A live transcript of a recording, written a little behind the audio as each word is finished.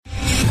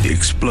the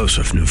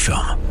explosive new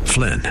film,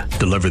 Flynn,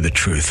 Deliver the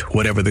Truth,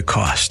 Whatever the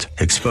Cost,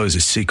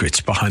 exposes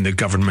secrets behind the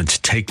government's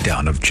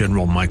takedown of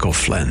General Michael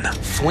Flynn.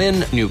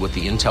 Flynn knew what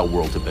the intel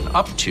world had been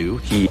up to.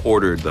 He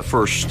ordered the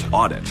first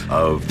audit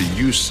of the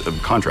use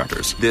of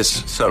contractors.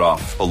 This set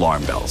off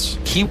alarm bells.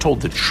 He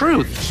told the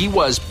truth. He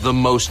was the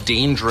most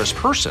dangerous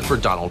person for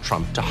Donald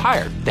Trump to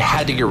hire. They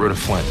had to get rid of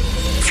Flynn.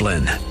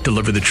 Flynn,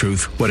 Deliver the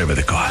Truth, Whatever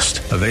the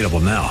Cost. Available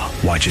now.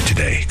 Watch it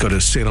today. Go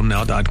to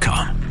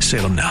salemnow.com.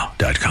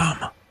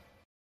 salemnow.com.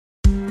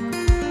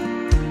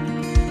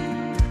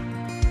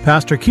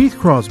 Pastor Keith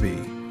Crosby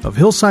of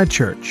Hillside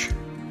Church.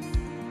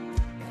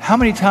 How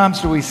many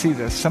times do we see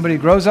this? Somebody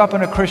grows up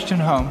in a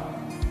Christian home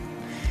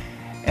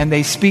and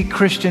they speak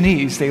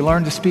Christianese. They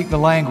learn to speak the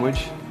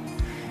language.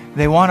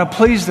 They want to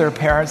please their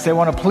parents. They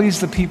want to please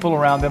the people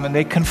around them, and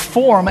they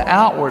conform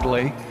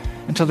outwardly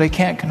until they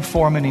can't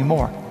conform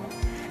anymore.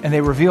 And they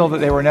reveal that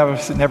they were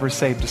never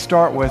saved to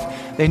start with.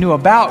 They knew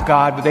about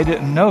God, but they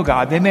didn't know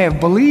God. They may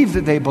have believed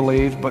that they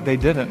believed, but they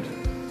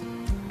didn't.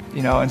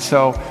 And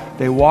so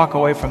they walk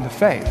away from the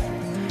faith.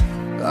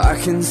 I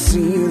can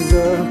see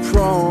the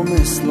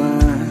promised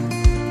land,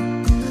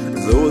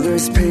 though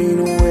there's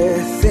pain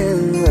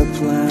within the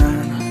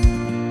plan.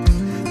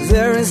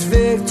 There is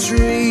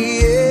victory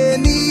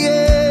in the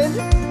end.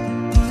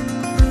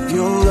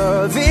 Your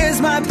love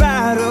is my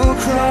battle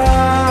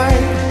cry,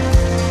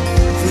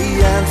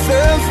 the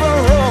answer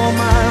for all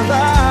my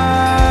life.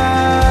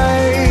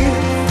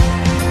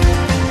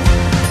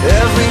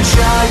 Every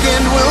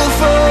giant will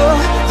fall,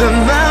 the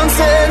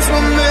mountains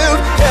will move,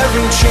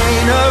 every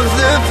chain of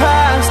the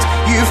past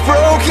you've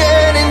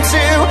broken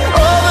into.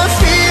 All the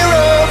fear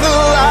of the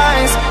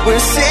lies,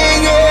 we're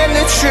singing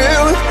the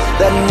truth,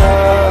 that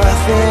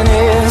nothing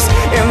is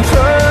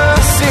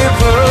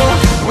impossible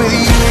with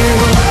you.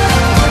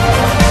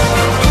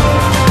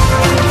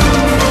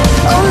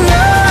 Oh,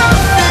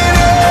 nothing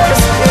is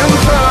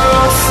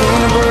impossible.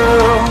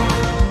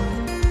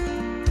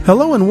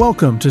 Hello and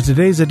welcome to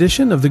today's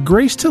edition of the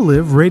Grace to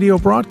Live radio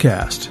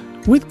broadcast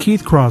with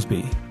Keith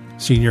Crosby,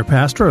 Senior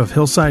Pastor of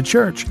Hillside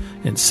Church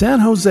in San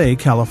Jose,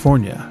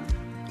 California.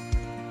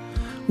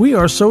 We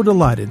are so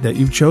delighted that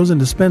you've chosen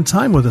to spend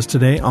time with us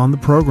today on the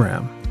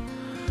program.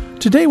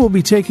 Today we'll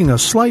be taking a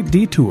slight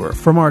detour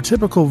from our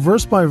typical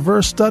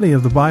verse-by-verse study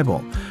of the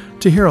Bible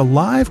to hear a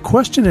live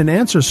question and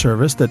answer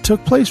service that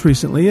took place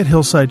recently at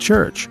Hillside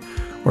Church,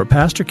 where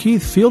Pastor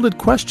Keith fielded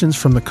questions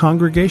from the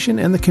congregation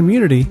and the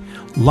community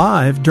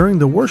live during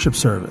the worship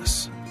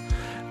service.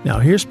 Now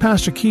here's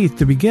Pastor Keith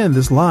to begin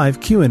this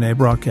live Q&A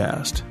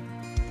broadcast.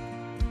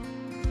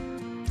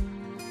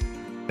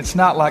 It's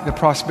not like the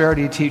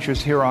prosperity teachers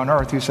here on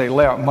earth who say,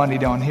 lay out money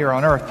down here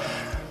on earth.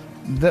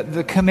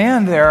 The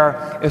command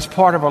there is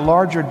part of a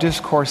larger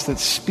discourse that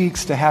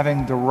speaks to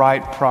having the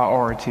right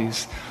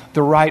priorities,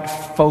 the right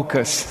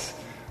focus,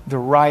 the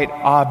right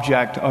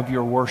object of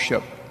your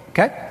worship.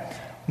 Okay?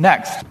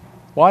 Next,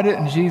 why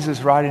didn't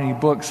Jesus write any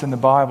books in the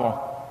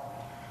Bible?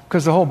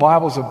 Because the whole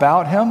Bible's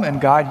about him,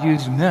 and God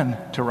used men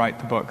to write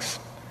the books.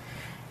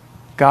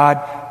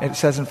 God, it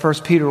says in 1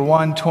 Peter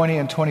 1, 20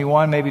 and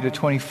 21, maybe to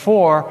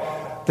 24,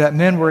 that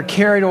men were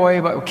carried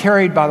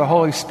by the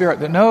Holy Spirit,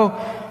 that no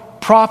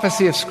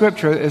prophecy of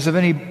Scripture is of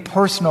any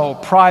personal,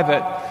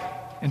 private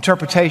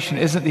interpretation,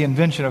 isn't the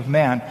invention of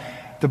man.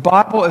 The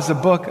Bible is a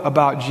book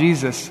about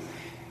Jesus.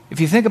 If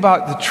you think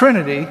about the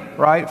Trinity,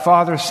 right,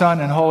 Father, Son,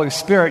 and Holy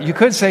Spirit, you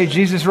could say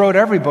Jesus wrote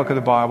every book of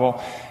the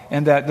Bible,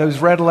 and that those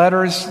red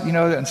letters,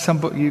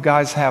 and you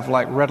guys have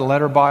like red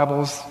letter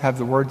Bibles, have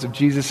the words of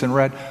Jesus in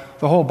red.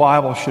 The whole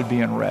Bible should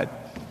be in red.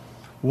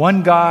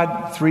 One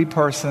God, three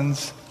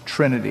persons,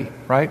 Trinity,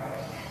 right?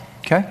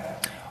 Okay?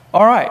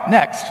 All right,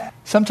 next.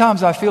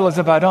 Sometimes I feel as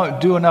if I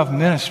don't do enough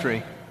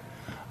ministry.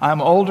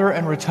 I'm older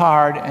and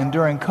retired, and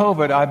during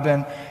COVID, I've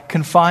been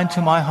confined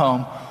to my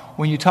home.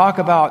 When you talk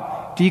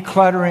about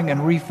decluttering and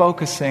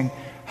refocusing,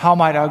 how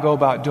might I go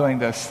about doing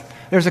this?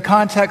 There's a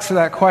context to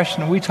that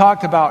question. We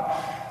talked about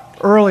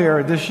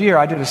earlier this year,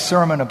 I did a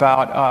sermon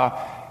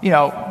about,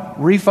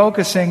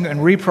 refocusing and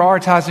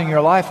reprioritizing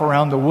your life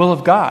around the will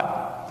of God.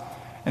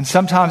 And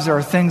sometimes there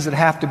are things that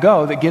have to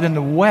go that get in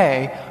the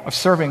way of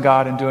serving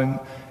God and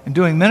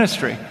doing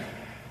ministry.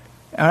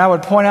 And I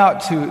would point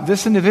out to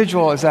this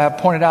individual, as I have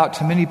pointed out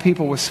to many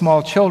people with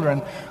small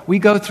children, we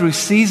go through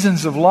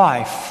seasons of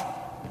life.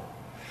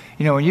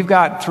 When you've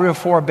got 3 or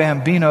 4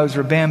 bambinos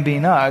or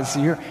bambinas,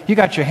 you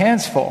got your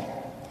hands full.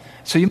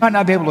 So you might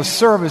not be able to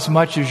serve as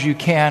much as you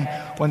can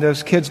when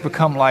those kids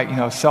become like,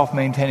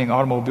 self-maintaining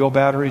automobile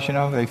batteries,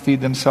 they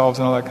feed themselves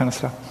and all that kind of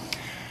stuff.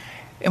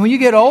 And when you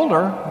get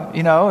older,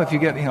 if you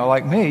get,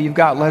 like me, you've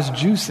got less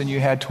juice than you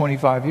had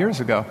 25 years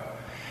ago.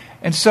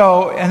 And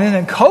then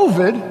in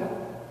COVID,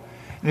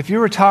 and if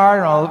you're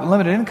retired on a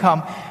limited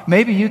income,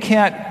 maybe you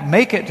can't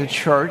make it to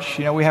church.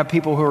 We have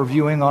people who are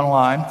viewing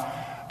online.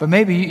 But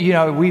maybe,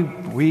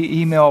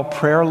 we email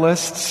prayer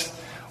lists.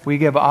 We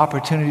give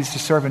opportunities to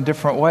serve in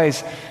different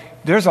ways.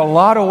 There's a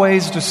lot of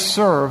ways to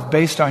serve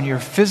based on your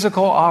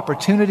physical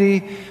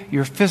opportunity,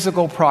 your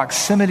physical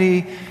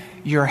proximity,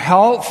 your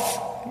health,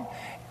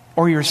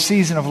 or your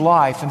season of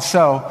life. And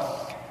so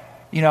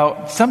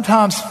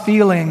sometimes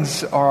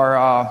feelings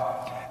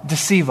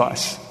deceive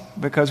us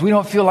because we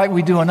don't feel like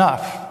we do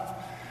enough.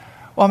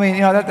 Well,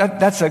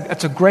 that's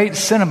a great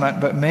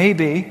sentiment, but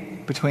maybe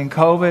between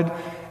COVID,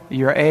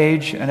 your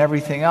age, and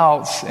everything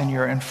else, and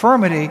your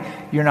infirmity,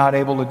 you're not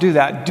able to do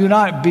that. Do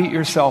not beat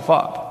yourself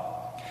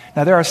up.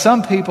 Now, there are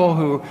some people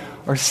who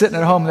are sitting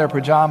at home in their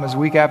pajamas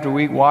week after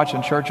week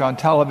watching church on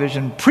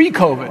television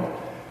pre-COVID.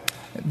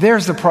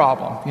 There's the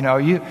problem.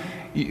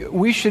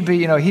 We should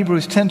be,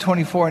 Hebrews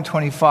 10:24 and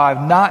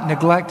 25, not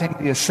neglecting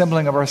the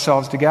assembling of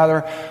ourselves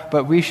together,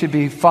 but we should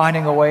be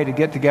finding a way to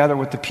get together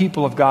with the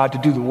people of God to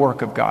do the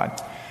work of God.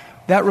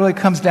 That really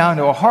comes down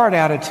to a heart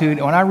attitude.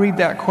 And when I read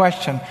that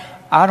question,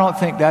 I don't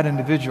think that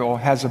individual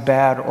has a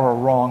bad or a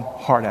wrong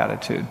heart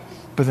attitude.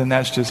 But then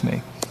that's just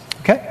me.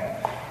 Okay?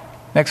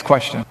 Next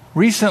question.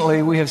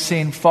 Recently, we have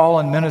seen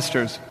fallen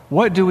ministers.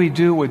 What do we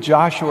do with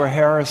Joshua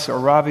Harris or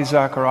Ravi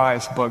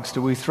Zacharias books?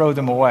 Do we throw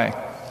them away?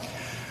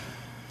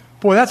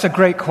 Boy, that's a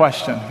great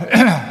question.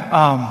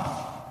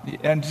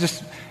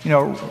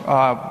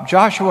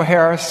 Joshua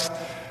Harris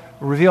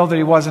revealed that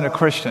he wasn't a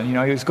Christian.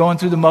 He was going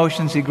through the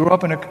motions. He grew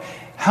up in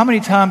How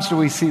many times do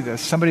we see this?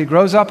 Somebody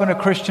grows up in a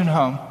Christian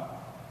home,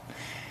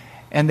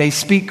 and they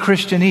speak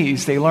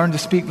Christianese. They learn to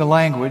speak the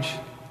language.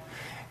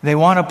 They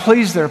want to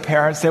please their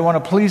parents. They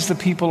want to please the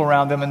people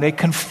around them, and they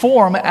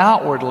conform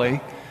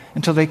outwardly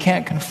until they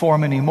can't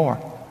conform anymore.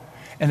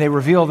 And they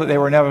reveal that they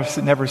were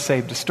never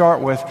saved to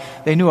start with.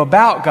 They knew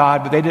about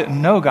God, but they didn't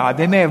know God.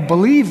 They may have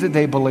believed that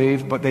they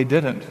believed, but they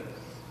didn't.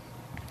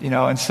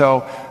 And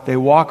so they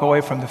walk away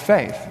from the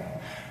faith.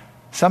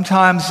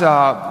 Sometimes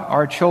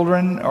our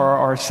children or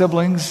our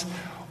siblings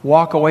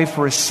walk away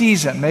for a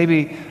season.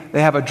 Maybe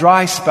they have a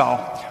dry spell.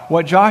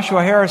 What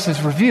Joshua Harris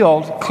has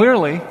revealed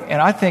clearly,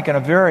 and I think in a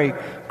very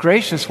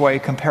gracious way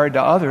compared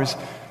to others,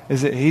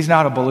 is that he's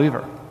not a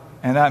believer.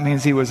 And that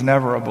means he was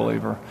never a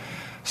believer.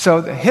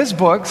 So his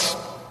books,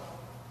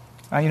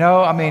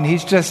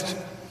 he's just,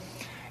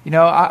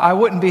 I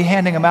wouldn't be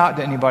handing them out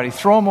to anybody.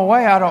 Throw them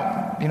away.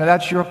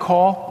 That's your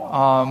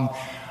call.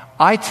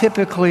 I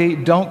typically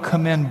don't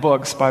commend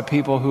books by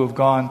people who have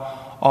gone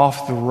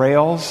off the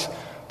rails,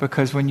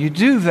 because when you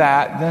do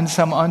that, then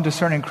some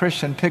undiscerning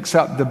Christian picks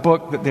up the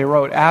book that they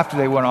wrote after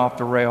they went off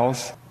the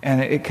rails,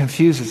 and it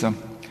confuses them.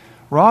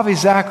 Ravi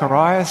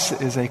Zacharias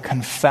is a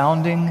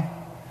confounding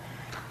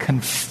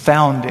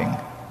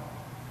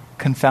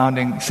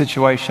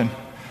situation.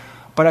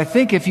 But I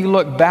think if you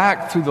look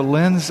back through the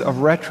lens of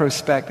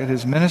retrospect at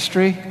his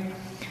ministry,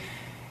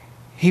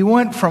 he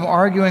went from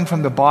arguing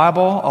from the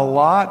Bible a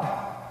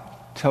lot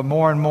to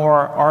more and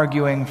more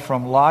arguing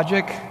from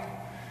logic.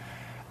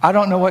 I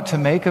don't know what to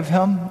make of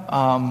him.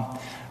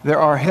 There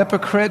are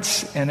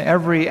hypocrites in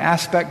every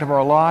aspect of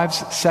our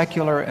lives,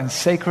 secular and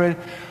sacred,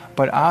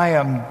 but I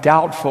am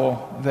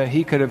doubtful that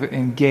he could have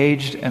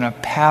engaged in a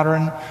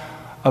pattern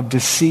of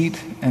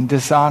deceit and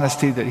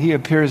dishonesty that he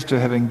appears to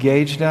have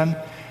engaged in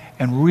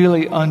and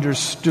really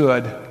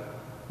understood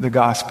the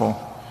gospel.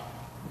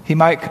 He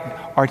might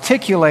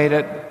articulate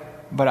it,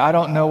 but I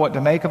don't know what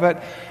to make of it.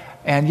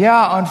 And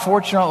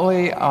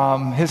unfortunately,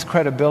 his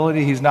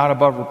credibility, he's not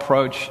above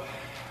reproach.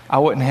 I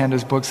wouldn't hand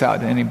his books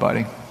out to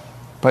anybody,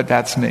 but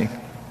that's me.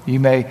 You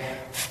may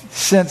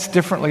sense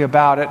differently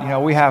about it.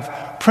 We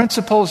have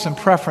principles and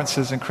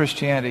preferences in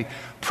Christianity.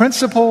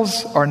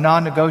 Principles are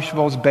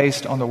non-negotiables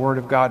based on the Word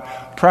of God.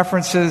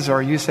 Preferences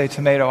are you say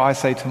tomato, I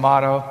say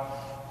tomato.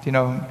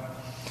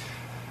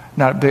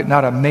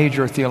 Not a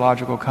major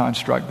theological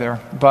construct there.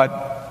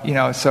 But,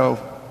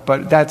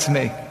 but that's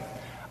me.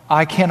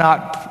 I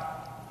cannot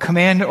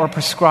command or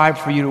prescribe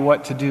for you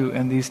what to do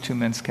in these two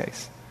men's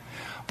case.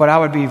 But I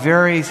would be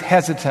very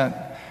hesitant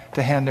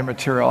to hand their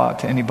material out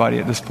to anybody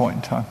at this point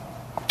in time.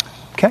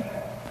 Okay?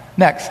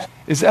 Next.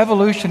 Is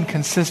evolution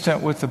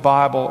consistent with the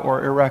Bible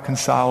or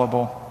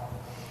irreconcilable?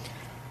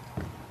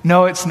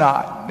 No, it's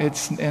not.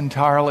 It's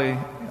entirely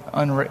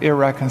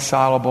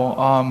irreconcilable.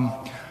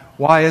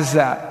 Why is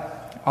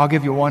that? I'll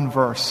give you one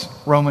verse.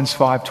 Romans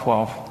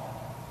 5:12.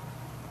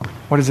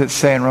 What does it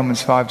say in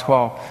Romans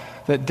 5:12?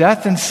 That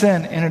death and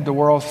sin entered the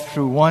world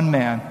through one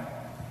man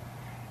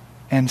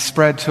and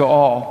spread to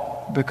all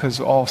because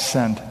all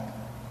sinned.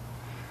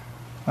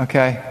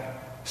 Okay?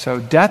 So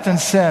death and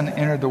sin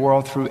entered the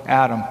world through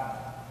Adam.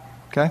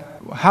 Okay?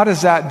 How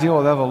does that deal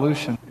with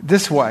evolution?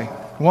 This way.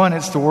 One,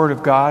 it's the Word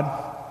of God.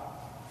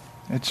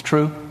 It's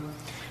true.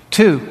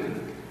 Two,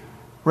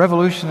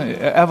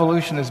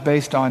 evolution is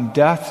based on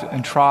death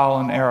and trial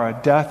and error.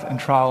 Death and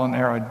trial and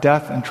error.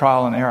 Death and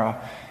trial and error.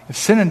 If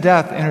sin and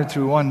death entered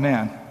through one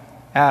man,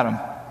 Adam,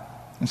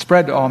 and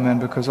spread to all men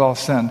because all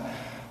sinned,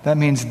 that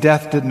means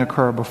death didn't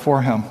occur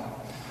before him.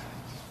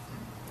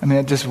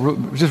 It just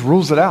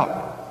rules it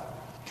out.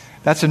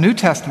 That's a New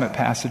Testament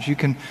passage. You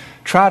can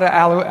try to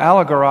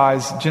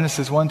allegorize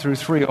Genesis 1 through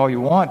 3 all you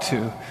want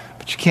to,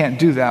 but you can't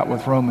do that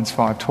with Romans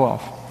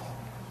 5:12.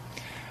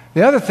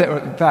 The other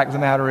fact of the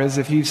matter is,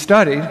 if you've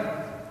studied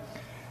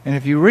and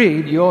if you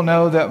read, you'll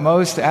know that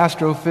most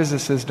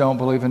astrophysicists don't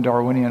believe in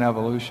Darwinian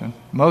evolution.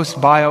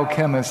 Most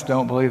biochemists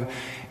don't believe.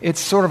 It's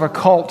sort of a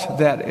cult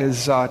that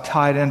is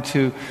tied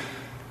into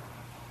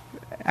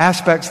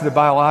aspects of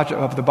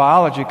the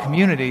biology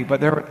community,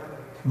 but there were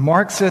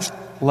Marxist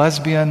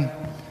lesbian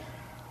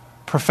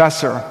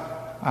professor,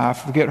 I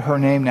forget her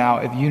name now,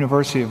 at the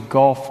University of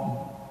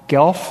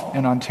Guelph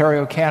in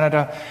Ontario,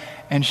 Canada,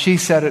 and she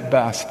said it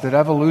best, that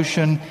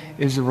evolution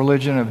is a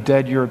religion of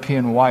dead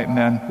European white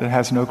men that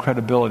has no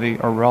credibility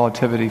or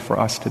relativity for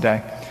us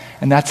today.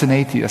 And that's an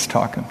atheist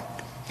talking.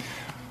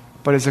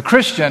 But as a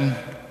Christian,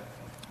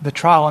 the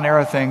trial and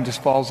error thing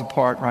just falls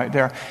apart right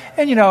there.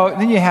 And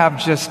then you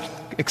have just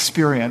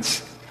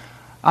experience.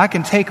 I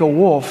can take a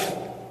wolf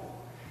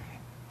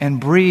and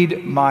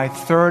breed my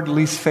third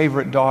least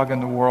favorite dog in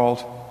the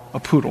world, a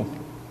poodle.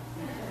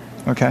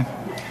 Okay?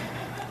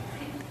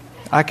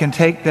 I can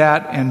take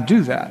that and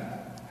do that.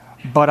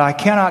 But I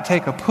cannot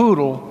take a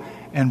poodle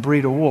and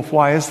breed a wolf.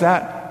 Why is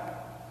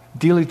that?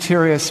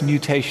 Deleterious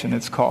mutation,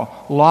 it's called.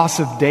 Loss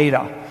of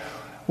data.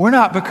 We're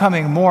not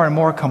becoming more and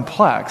more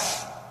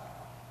complex.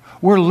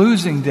 We're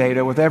losing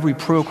data with every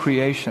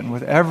procreation.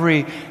 With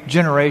every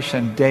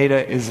generation,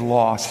 data is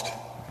lost.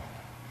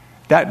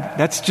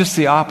 That's just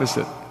the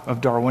opposite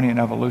of Darwinian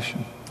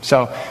evolution.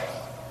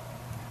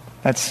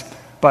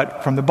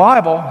 But from the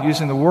Bible,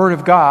 using the Word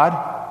of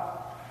God,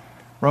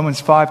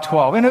 Romans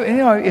 5:12. And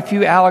if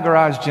you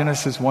allegorize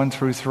Genesis 1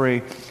 through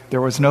 3,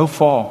 there was no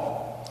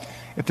fall.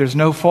 If there's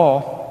no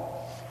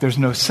fall, there's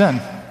no sin.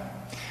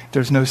 If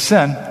there's no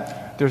sin,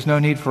 there's no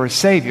need for a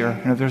Savior.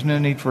 And if there's no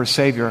need for a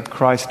Savior,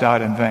 Christ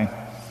died in vain.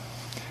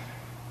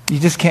 You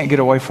just can't get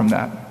away from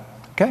that.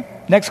 Okay?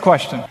 Next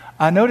question.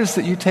 I notice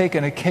that you take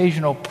an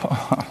occasional...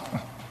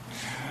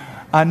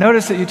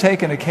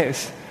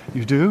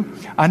 You do?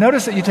 I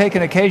notice that you take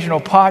an occasional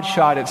pot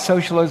shot at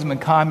socialism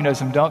and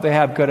communism. Don't they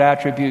have good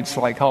attributes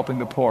like helping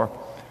the poor?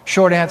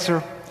 Short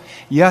answer,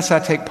 yes, I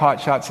take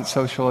pot shots at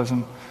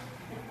socialism.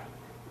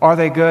 Are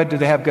they good? Do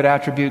they have good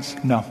attributes?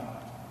 No.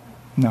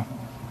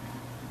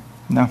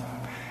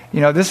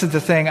 This is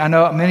the thing. I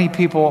know many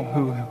people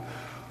who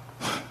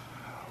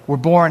were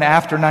born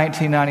after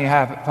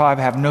 1995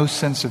 have no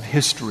sense of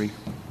history.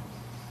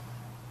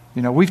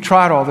 We've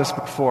tried all this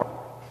before.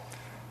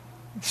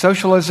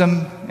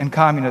 Socialism and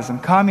communism.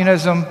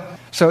 Communism,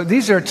 so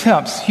these are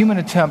human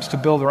attempts to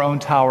build their own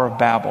Tower of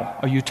Babel,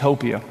 a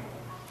utopia.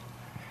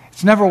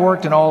 It's never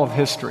worked in all of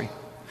history.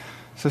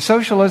 So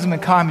socialism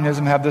and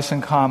communism have this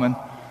in common,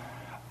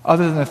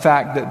 other than the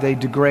fact that they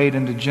degrade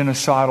into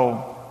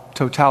genocidal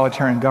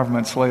totalitarian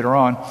governments later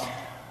on.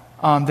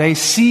 They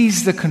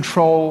seize the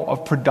control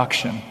of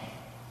production,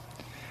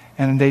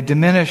 and they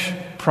diminish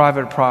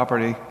private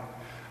property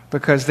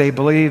because they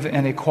believe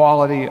in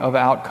equality of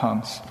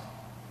outcomes.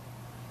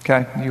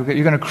 Okay, you're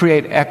going to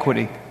create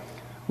equity,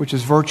 which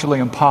is virtually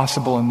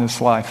impossible in this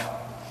life,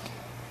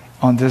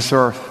 on this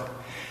earth.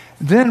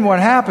 Then what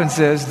happens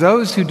is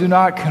those who do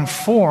not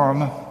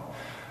conform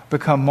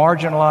become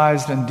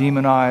marginalized and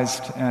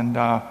demonized, and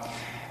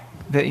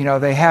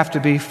they have to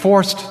be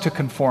forced to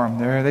conform.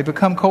 They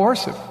become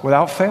coercive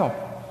without fail.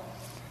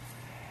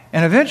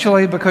 And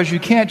eventually, because you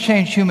can't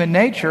change human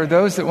nature,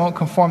 those that won't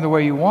conform the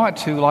way you want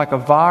to, like a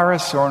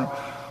virus or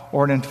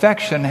an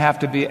infection, have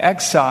to be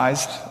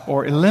excised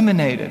or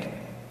eliminated.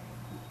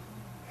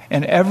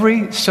 And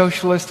every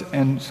socialist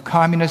and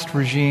communist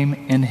regime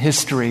in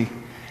history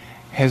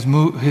has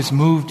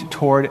moved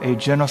toward a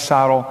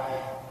genocidal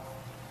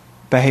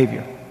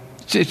behavior.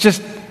 It's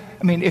just,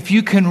 if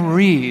you can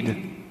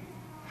read.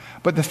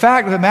 But the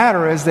fact of the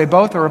matter is they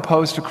both are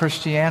opposed to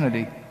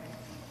Christianity.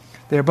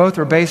 They both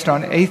are based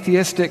on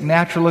atheistic,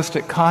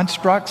 naturalistic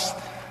constructs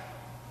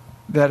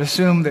that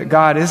assume that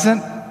God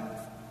isn't.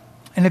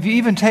 And if you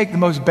even take the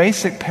most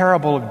basic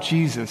parable of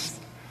Jesus,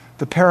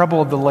 the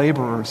parable of the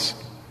laborers,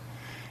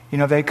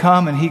 they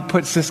come and he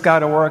puts this guy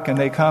to work, and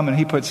they come and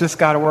he puts this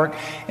guy to work.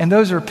 And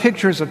those are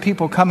pictures of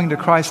people coming to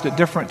Christ at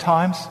different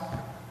times.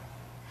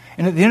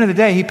 And at the end of the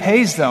day, he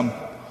pays them.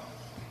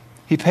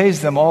 He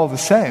pays them all the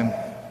same.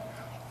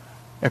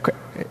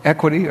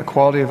 Equity,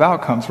 equality of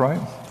outcomes,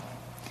 right?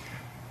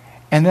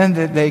 And then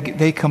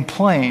they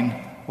complain.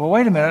 Well,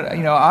 wait a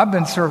minute, I've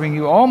been serving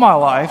you all my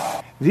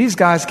life. These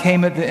guys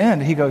came at the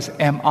end. He goes,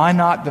 am I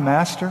not the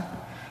master?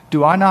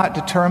 Do I not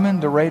determine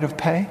the rate of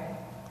pay?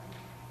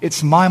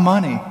 It's my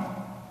money.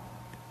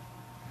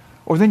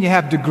 Or then you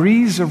have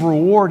degrees of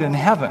reward in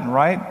heaven,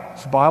 right?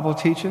 As the Bible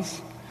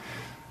teaches.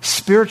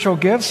 Spiritual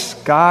gifts,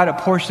 God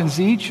apportions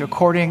each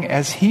according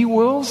as He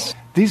wills.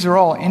 These are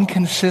all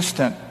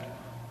inconsistent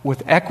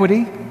with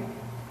equity,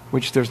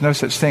 which there's no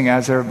such thing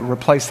as.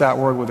 Replace that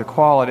word with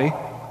equality.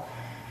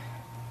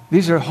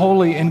 These are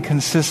wholly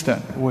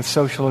inconsistent with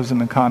socialism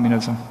and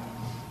communism.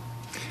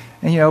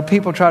 And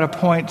people try to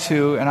point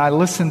to, and I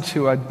listened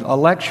to a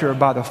lecture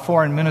by the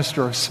foreign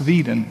minister of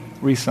Sweden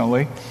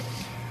recently,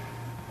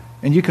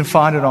 and you can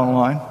find it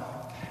online.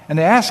 And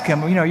they ask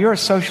him, you're a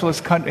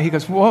socialist country. He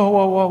goes,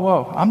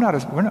 whoa.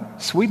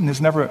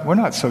 We're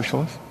not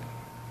socialist.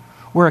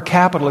 We're a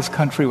capitalist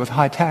country with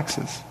high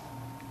taxes.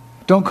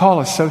 Don't call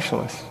us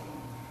socialists.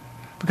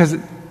 Because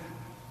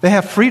they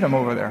have freedom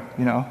over there,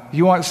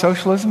 You want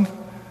socialism?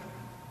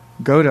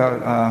 Go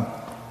to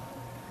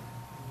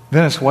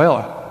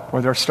Venezuela,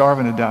 where they're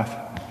starving to death.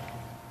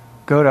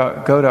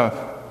 Go to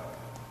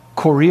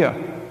Korea,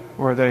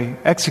 where they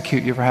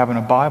execute you for having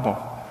a Bible.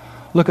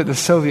 Look at the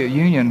Soviet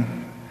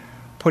Union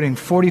putting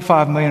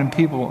 45 million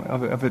people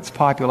of its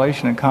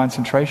population in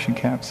concentration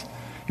camps.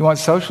 You want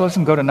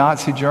socialism? Go to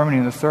Nazi Germany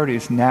in the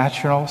 30s.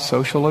 National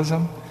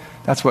socialism.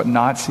 That's what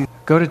Nazis.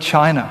 Go to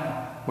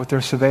China with their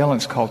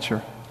surveillance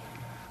culture.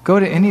 Go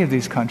to any of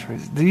these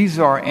countries. These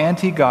are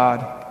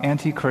anti-God,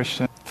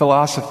 anti-Christian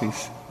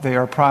philosophies. They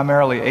are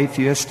primarily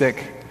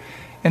atheistic.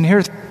 And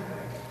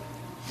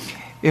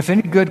if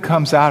any good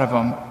comes out of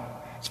them,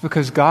 it's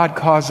because God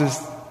causes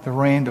the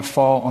rain to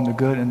fall on the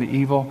good and the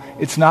evil.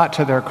 It's not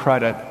to their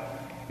credit.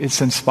 It's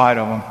in spite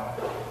of them.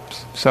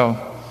 So,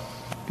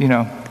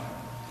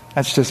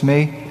 that's just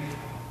me.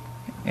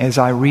 As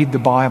I read the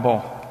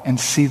Bible and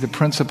see the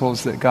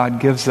principles that God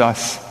gives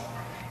us,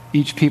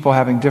 each people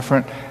having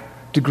different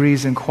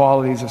degrees and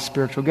qualities of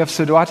spiritual gifts.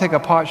 So do I take a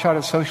pot shot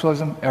at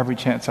socialism? Every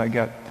chance I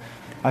get.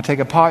 I take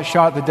a pot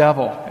shot at the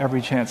devil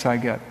every chance I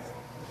get.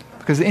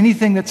 Because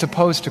anything that's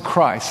opposed to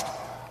Christ,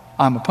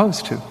 I'm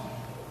opposed to,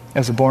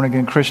 as a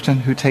born-again Christian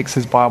who takes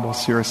his Bible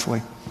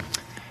seriously.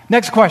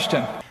 Next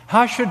question.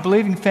 How should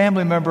believing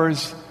family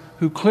members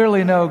who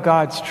clearly know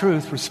God's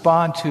truth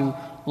respond to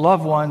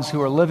loved ones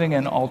who are living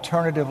in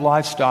alternative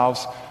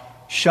lifestyles,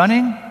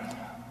 shunning,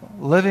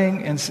 love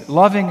in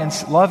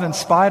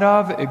spite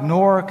of,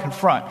 ignore,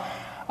 confront?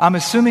 I'm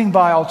assuming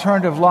by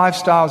alternative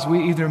lifestyles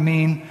we either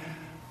mean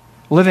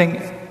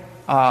living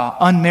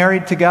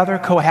unmarried together,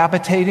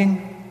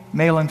 cohabitating,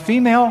 male and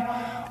female,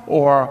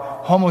 or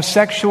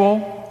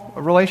homosexual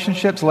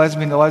relationships,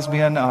 lesbian to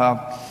lesbian,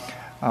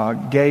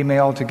 gay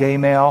male to gay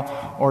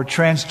male, or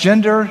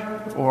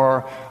transgender,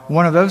 or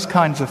one of those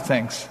kinds of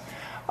things.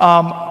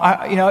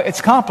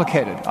 It's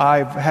complicated.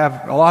 I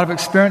have a lot of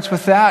experience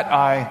with that.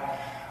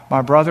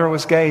 My brother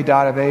was gay. He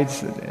died of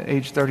AIDS at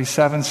age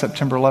 37,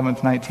 September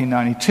 11th,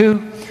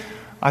 1992.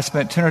 I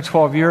spent 10 or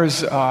 12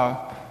 years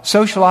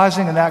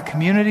socializing in that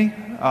community.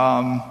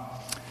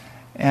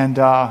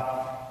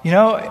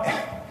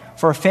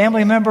 For a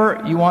family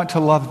member, you want to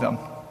love them.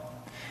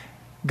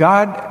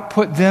 God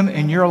put them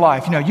in your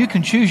life. You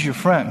can choose your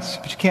friends,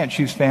 but you can't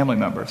choose family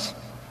members,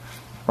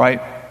 right?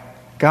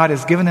 God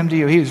has given them to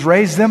you. He has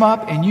raised them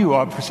up and you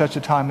up for such a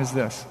time as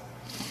this.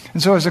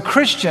 And so as a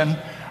Christian,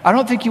 I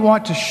don't think you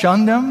want to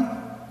shun them.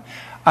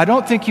 I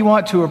don't think you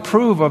want to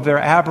approve of their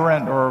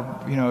aberrant or,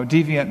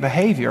 deviant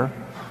behavior,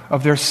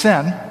 of their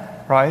sin,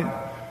 right?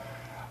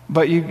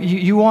 But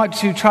you want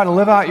to try to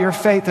live out your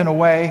faith in a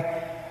way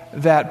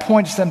that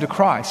points them to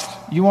Christ.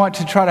 You want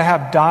to try to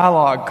have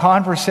dialogue,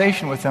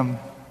 conversation with them.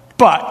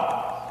 But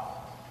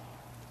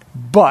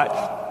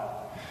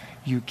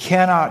you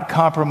cannot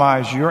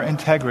compromise your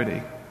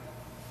integrity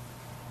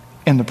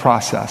in the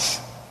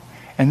process.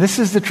 And this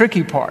is the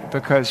tricky part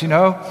because,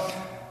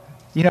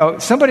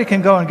 somebody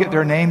can go and get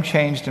their name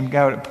changed and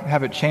go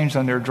have it changed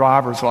on their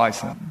driver's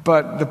license.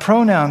 But the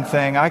pronoun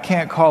thing, I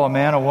can't call a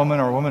man a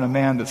woman or a woman a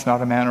man that's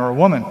not a man or a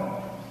woman.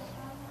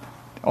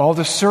 All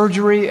the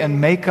surgery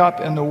and makeup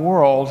in the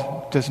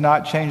world does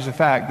not change the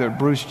fact that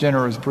Bruce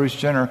Jenner is Bruce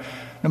Jenner,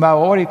 no matter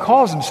what he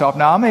calls himself.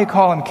 Now, I may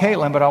call him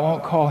Caitlin, but I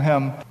won't call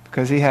him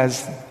because he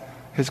has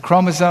his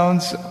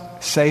chromosomes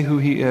say who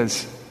he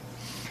is.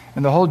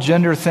 And the whole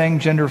gender thing,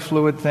 gender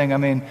fluid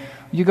thing,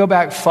 you go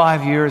back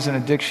 5 years in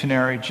a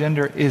dictionary,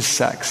 gender is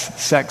sex.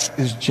 Sex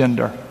is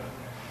gender.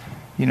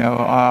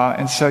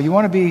 And so you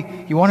want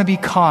to be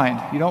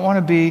kind. You don't want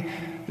to be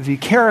the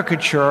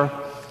caricature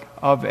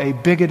of a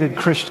bigoted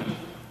Christian.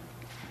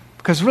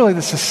 Because really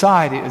the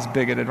society is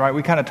bigoted, right?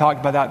 We kind of talked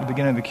about that at the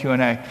beginning of the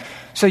Q&A.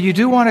 So you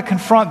do want to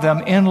confront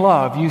them in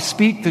love. You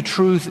speak the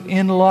truth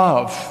in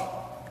love.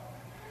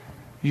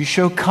 You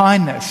show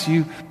kindness.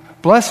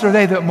 Blessed are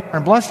they that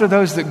mourn, blessed are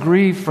those that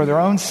grieve for their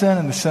own sin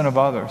and the sin of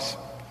others.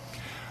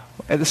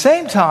 At the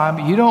same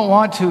time, you don't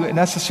want to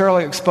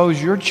necessarily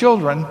expose your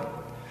children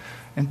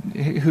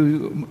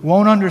who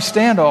won't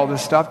understand all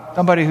this stuff,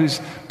 somebody who's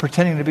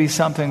pretending to be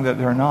something that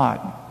they're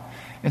not.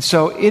 And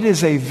so it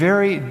is a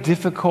very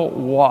difficult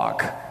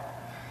walk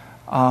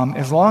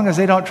as long as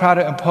they don't try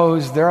to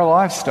impose their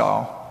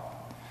lifestyle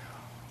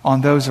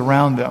on those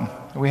around them.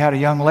 We had a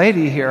young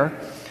lady here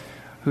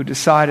who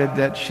decided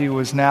that she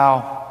was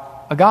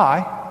now a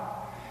guy,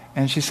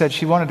 and she said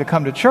she wanted to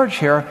come to church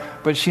here,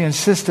 but she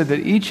insisted that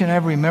each and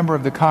every member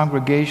of the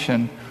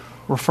congregation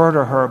refer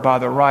to her by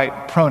the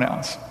right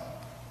pronouns.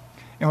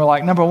 And we're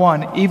like, number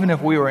one, even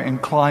if we were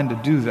inclined to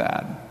do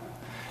that,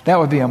 that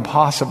would be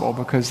impossible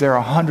because there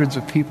are hundreds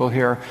of people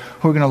here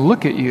who are going to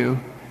look at you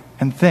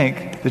and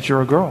think that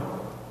you're a girl.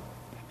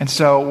 And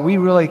so we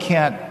really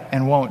can't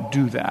and won't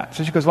do that.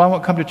 So she goes, well, I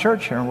won't come to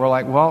church here. And we're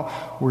like, well,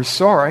 we're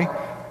sorry,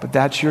 but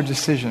that's your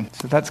decision.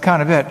 So that's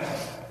kind of it.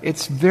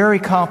 It's very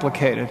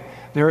complicated.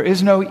 There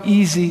is no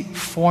easy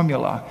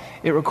formula.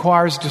 It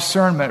requires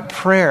discernment,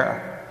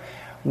 prayer,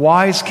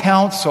 wise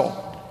counsel,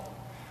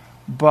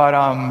 but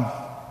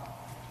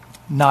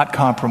not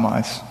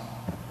compromise.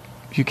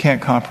 You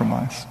can't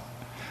compromise.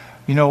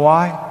 You know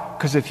why?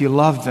 Because if you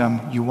love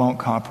them, you won't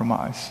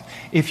compromise.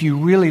 If you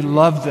really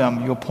love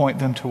them, you'll point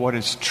them to what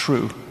is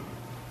true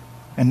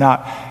and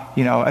not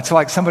It's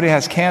like somebody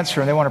has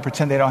cancer and they want to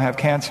pretend they don't have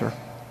cancer.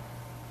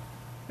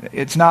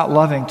 It's not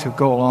loving to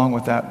go along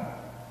with that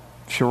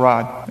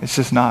charade. It's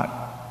just not.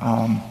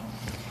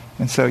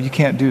 And so you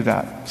can't do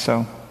that.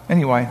 So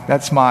anyway,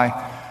 that's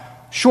my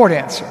short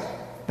answer.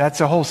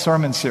 That's a whole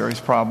sermon series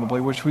probably,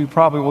 which we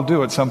probably will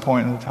do at some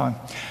point in the time.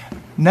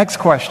 Next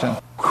question.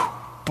 Whew,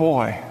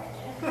 boy.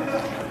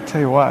 Tell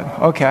you what.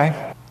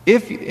 Okay.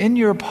 If in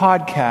your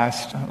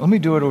podcast, let me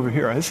do it over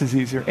here. This is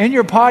easier. In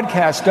your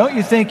podcast, don't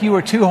you think you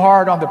were too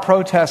hard on the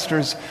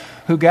protesters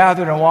who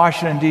gathered in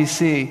Washington,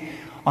 D.C.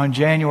 on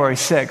January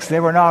 6th? They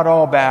were not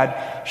all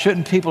bad.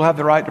 Shouldn't people have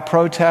the right to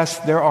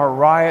protest? There are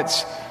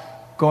riots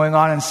going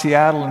on in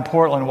Seattle and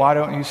Portland. Why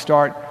did you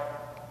start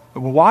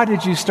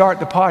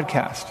the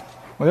podcast?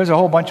 Well, there's a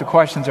whole bunch of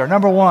questions there.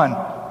 Number one,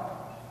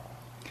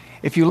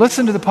 if you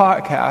listen to the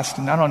podcast,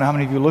 and I don't know how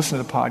many of you listen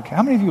to the podcast.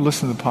 How many of you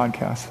listen to the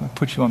podcast? I'll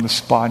put you on the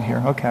spot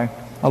here. Okay.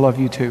 I love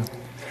you too.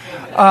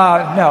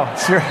 No,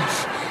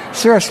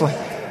 seriously.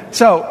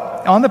 So,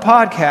 on the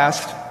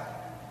podcast,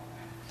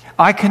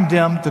 I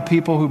condemned the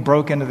people who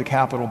broke into the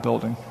Capitol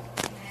building.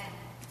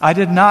 I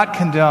did not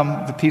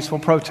condemn the peaceful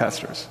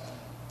protesters.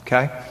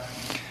 Okay?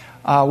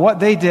 What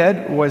they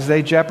did was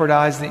they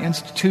jeopardized the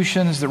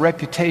institutions, the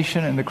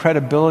reputation, and the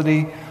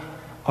credibility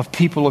of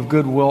people of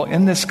goodwill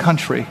in this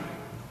country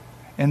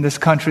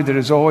that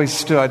has always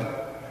stood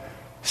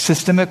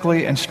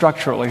systemically and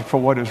structurally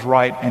for what is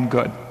right and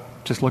good.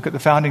 Just look at the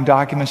founding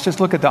documents. Just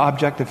look at the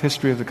objective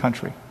history of the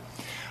country.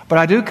 But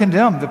I do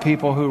condemn the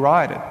people who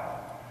rioted.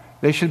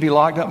 They should be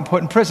locked up and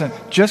put in prison,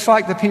 just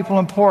like the people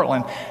in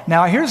Portland.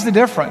 Now, here's the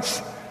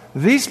difference.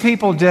 These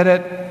people did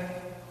it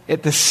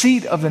at the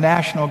seat of the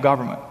national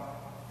government.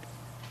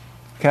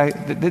 Okay?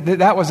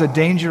 That was a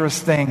dangerous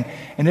thing,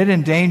 and it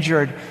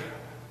endangered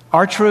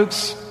our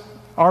troops,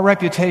 our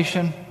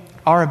reputation,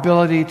 our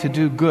ability to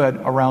do good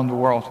around the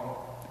world,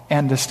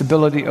 and the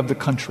stability of the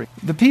country.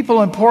 The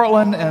people in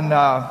Portland and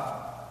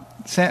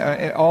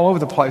all over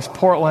the place,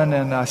 Portland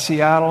and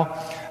Seattle,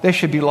 they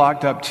should be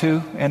locked up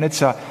too. And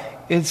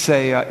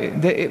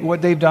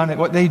what they've done,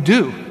 what they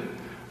do.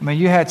 I mean,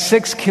 you had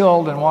 6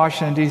 killed in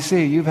Washington,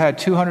 D.C. You've had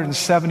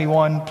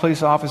 271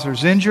 police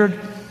officers injured.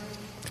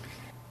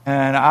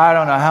 And I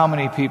don't know how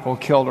many people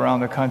killed around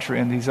the country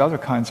in these other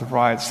kinds of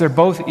riots. They're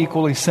both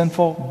equally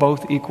sinful,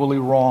 both equally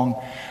wrong.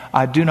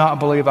 I do not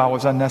believe I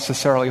was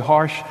unnecessarily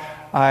harsh.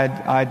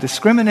 I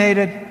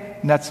discriminated,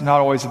 and that's not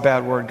always a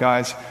bad word,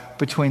 guys,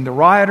 between the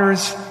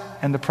rioters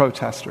and the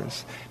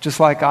protesters. Just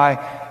like I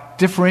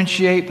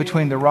differentiate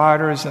between the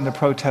rioters and the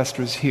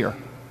protesters here.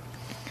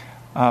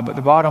 But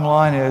the bottom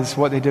line is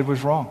what they did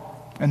was wrong.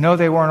 And no,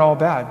 they weren't all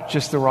bad,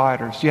 just the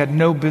rioters. You had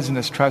no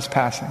business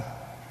trespassing.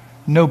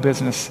 No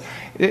business.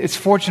 It's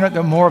fortunate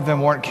that more of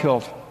them weren't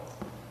killed.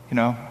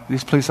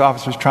 These police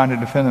officers trying to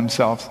defend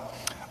themselves.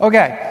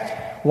 Okay.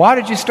 Why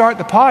did you start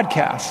the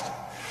podcast?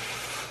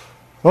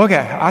 Okay,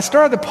 I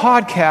started the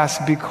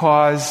podcast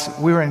because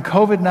we were in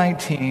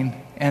COVID-19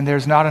 and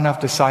there's not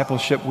enough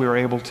discipleship we were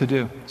able to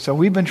do. So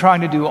we've been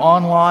trying to do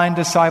online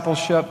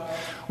discipleship.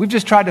 We've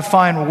just tried to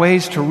find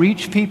ways to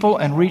reach people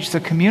and reach the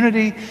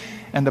community,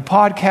 and the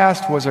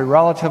podcast was a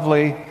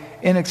relatively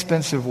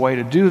inexpensive way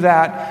to do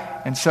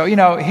that. And so,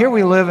 here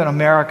we live in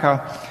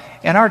America,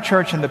 and our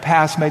church in the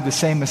past made the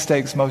same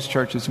mistakes most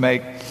churches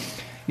make.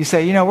 You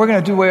say, we're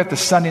going to do away with the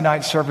Sunday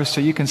night service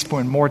so you can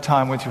spend more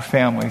time with your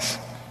families.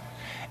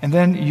 And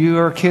then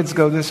your kids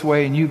go this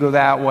way and you go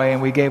that way,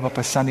 and we gave up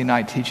a Sunday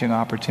night teaching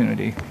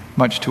opportunity,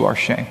 much to our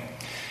shame.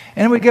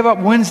 And we give up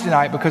Wednesday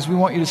night because we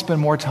want you to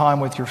spend more time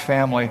with your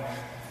family.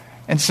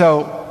 And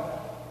so,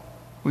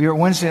 you're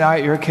Wednesday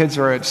night, your kids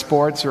are at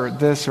sports or at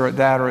this or at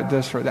that or at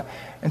this or at that.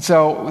 And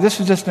so, this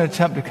was just an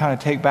attempt to kind of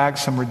take back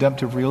some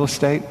redemptive real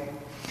estate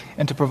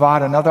and to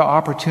provide another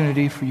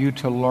opportunity for you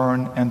to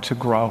learn and to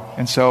grow.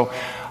 And so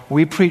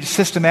we preach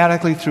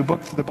systematically through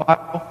books of the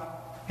Bible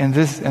in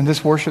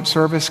this worship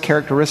service,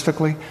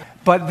 characteristically.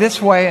 But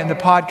this way, in the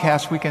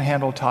podcast, we can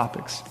handle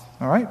topics.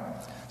 All right?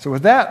 So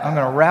with that, I'm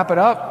going to wrap it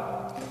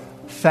up.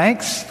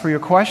 Thanks for your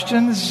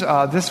questions.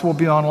 This will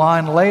be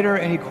online later.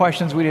 Any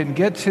questions we didn't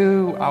get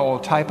to, I will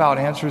type out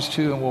answers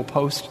to, and we'll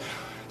post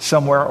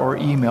somewhere or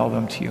email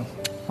them to you.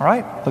 All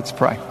right? Let's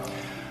pray.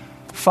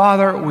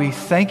 Father, we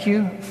thank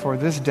you for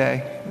this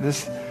day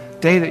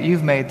that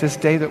you've made, this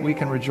day that we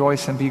can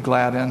rejoice and be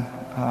glad in.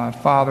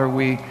 Father,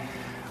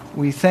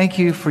 we thank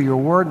you for your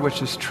word,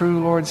 which is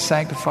true, Lord.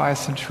 Sanctify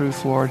us in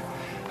truth, Lord.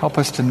 Help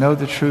us to know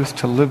the truth,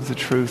 to live the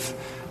truth,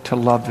 to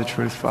love the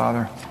truth,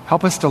 Father.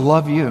 Help us to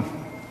love you.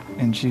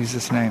 In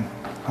Jesus' name,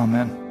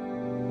 amen.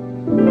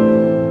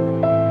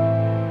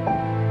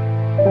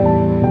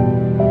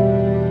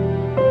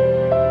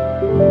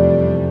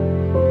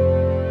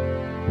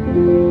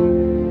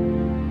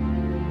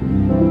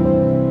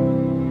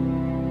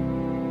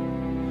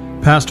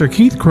 Pastor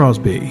Keith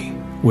Crosby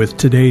with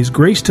today's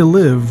Grace to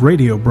Live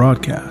radio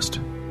broadcast.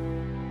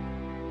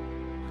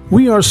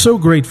 We are so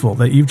grateful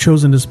that you've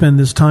chosen to spend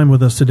this time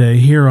with us today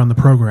here on the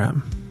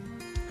program.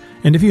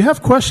 And if you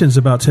have questions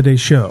about today's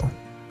show,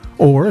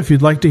 or if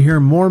you'd like to hear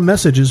more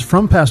messages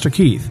from Pastor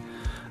Keith,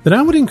 then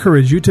I would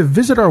encourage you to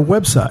visit our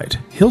website,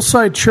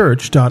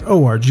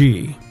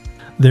 hillsidechurch.org.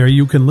 There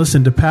you can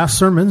listen to past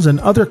sermons and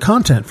other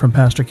content from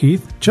Pastor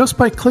Keith just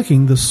by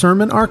clicking the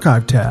Sermon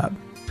Archive tab.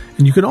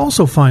 And you can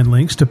also find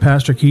links to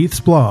Pastor Keith's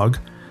blog,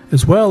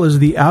 as well as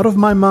the Out of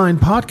My Mind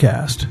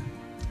podcast.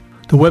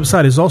 The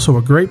website is also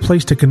a great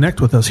place to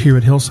connect with us here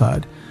at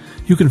Hillside.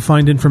 You can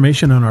find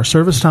information on our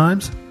service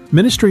times,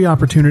 ministry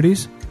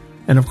opportunities,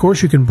 and of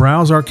course you can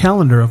browse our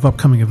calendar of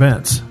upcoming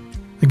events.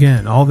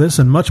 Again, all this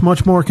and much,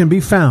 much more can be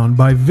found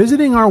by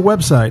visiting our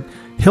website,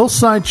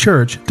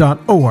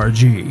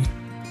 hillsidechurch.org.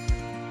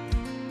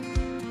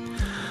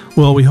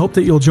 Well, we hope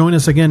that you'll join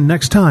us again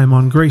next time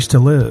on Grace to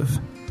Live.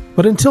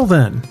 But until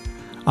then,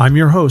 I'm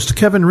your host,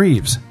 Kevin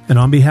Reeves, and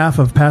on behalf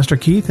of Pastor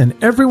Keith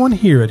and everyone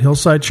here at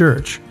Hillside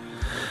Church,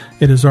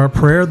 it is our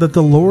prayer that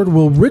the Lord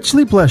will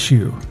richly bless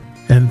you,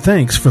 and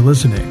thanks for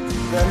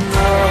listening.